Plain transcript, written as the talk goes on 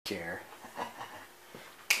share.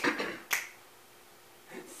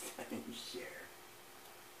 Share.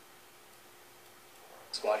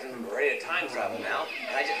 Squadron, we're ready to time travel now.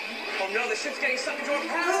 And oh no, the ship's getting sucked into a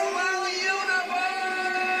parallel universe!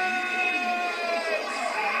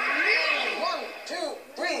 1, 2,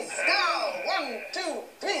 3, scowl! 1, 2,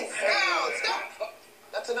 3, scowl! Stop!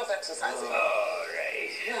 That's enough exercising. All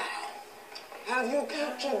right. Now, have you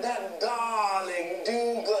captured that darling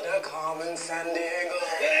do-gooder Carmen Sandiego?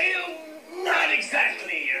 Not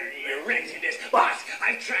exactly your wretchedness, but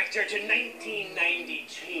I've tracked her to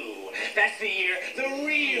 1992. That's the year the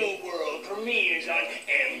real world premieres on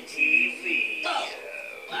MTV. Oh,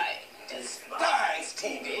 I despise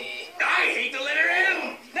TV. I hate the letter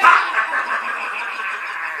M.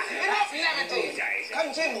 Enough levity.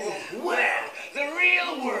 Continue. Well, the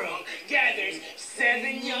real world gathers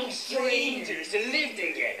 7 young strangers to live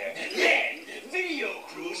together. Then, video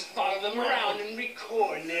crews follow them around and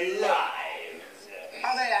record their lives.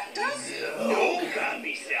 Are they actors? No,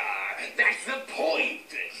 Commissar. That's the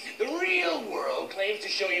point. The real world claims to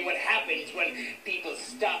show you what happens when people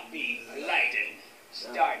stop being polite and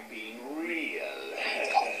start being real.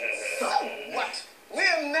 So what?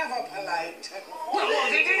 We're never polite. Well,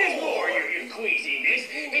 there is more, your queasiness.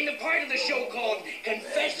 In the part of the show called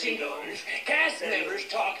Confessionals, cast members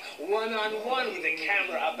talk one-on-one with the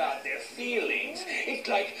camera about their feelings. It's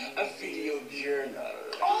like a video journal.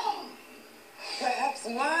 Oh, perhaps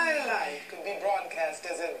my life could be broadcast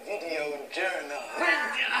as a video journal.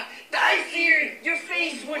 I fear your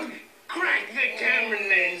face would crack the camera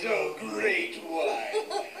lens. Oh, great one.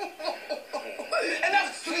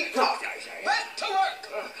 Enough sweet talk. Back to work.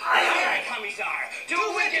 All right, Commissar. To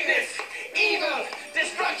wickedness, evil,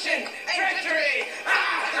 destruction, treachery.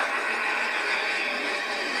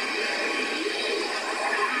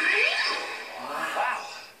 Wow.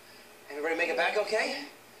 Everybody make it back okay?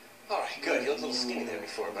 All right, good. You looked a little skinny there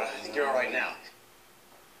before, but I think you're all right now.